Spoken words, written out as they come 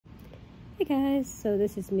Hi guys, so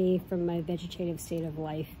this is me from my vegetative state of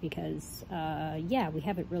life because, yeah, we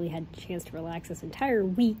haven't really had a chance to relax this entire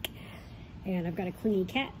week. And I've got a clingy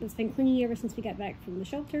cat that's been clingy ever since we got back from the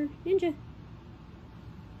shelter. Ninja.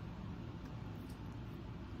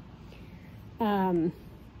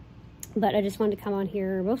 But I just wanted to come on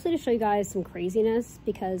here mostly to show you guys some craziness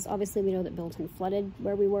because obviously we know that Milton flooded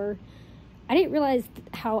where we were. I didn't realize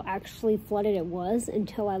how actually flooded it was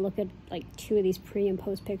until I looked at like two of these pre and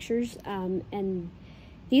post pictures. And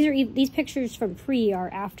these pictures from pre are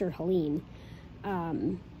after Helene.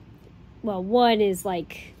 Well, one is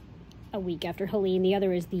like a week after Helene. The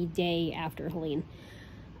other is the day after Helene.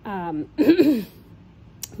 But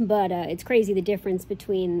it's crazy the difference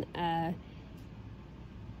between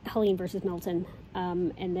Helene versus Milton.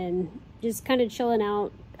 And then just kind of chilling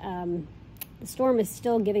out. The storm is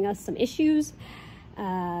still giving us some issues.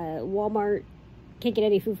 Walmart, can't get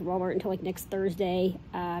any food from Walmart until like next Thursday.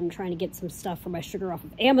 I'm trying to get some stuff for my sugar off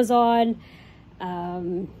of Amazon.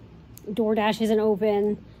 DoorDash isn't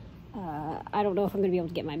open. I don't know if I'm going to be able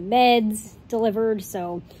to get my meds delivered.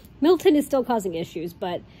 So Milton is still causing issues,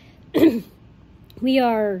 but we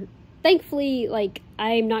are thankfully, like,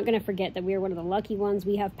 I'm not going to forget that we are one of the lucky ones.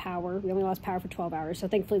 We have power. We only lost power for 12 hours. So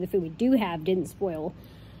thankfully the food we do have didn't spoil.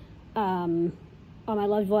 All my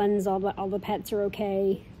loved ones, all the pets are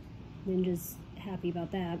okay. I'm just happy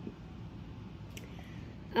about that.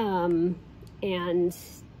 And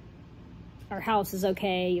our house is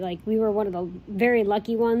okay. Like, we were one of the very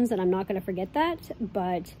lucky ones, and I'm not going to forget that,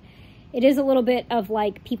 but it is a little bit of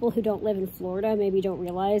like people who don't live in Florida maybe don't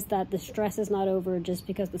realize that the stress is not over just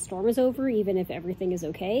because the storm is over, even if everything is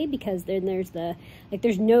okay, because then there's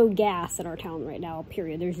there's no gas in our town right now,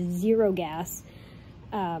 period. There's zero gas.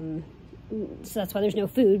 So that's why there's no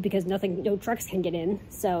food, because no trucks can get in.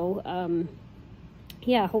 So,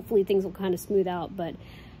 yeah, hopefully things will kind of smooth out, but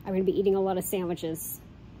I'm going to be eating a lot of sandwiches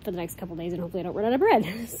for the next couple days, and hopefully I don't run out of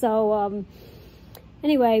bread. So,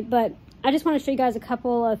 anyway, but I just want to show you guys a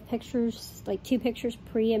couple of pictures, like two pictures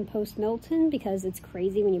pre and post Milton, because it's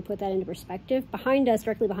crazy when you put that into perspective. Behind us,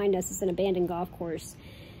 directly behind us, is an abandoned golf course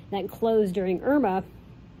that closed during Irma.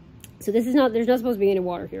 So there's not supposed to be any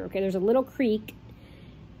water here, okay? There's a little creek,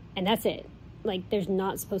 and that's it. Like, there's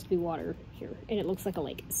not supposed to be water here, and it looks like a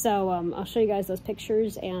lake. So I'll show you guys those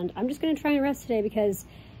pictures, and I'm just going to try and rest today because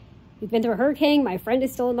we've been through a hurricane. My friend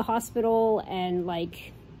is still in the hospital, and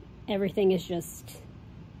like everything is just...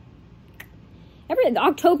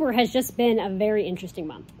 October has just been a very interesting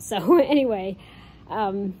month. So anyway,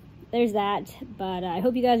 there's that. But I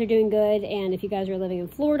hope you guys are doing good, and if you guys are living in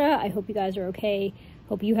Florida, I hope you guys are okay.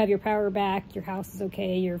 Hope you have your power back, your house is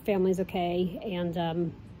okay, your family's okay,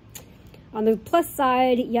 and on the plus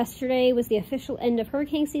side, yesterday was the official end of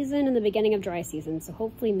hurricane season and the beginning of dry season. So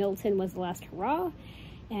hopefully Milton was the last hurrah,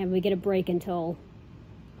 and we get a break until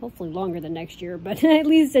hopefully longer than next year, but at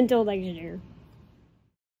least until next year.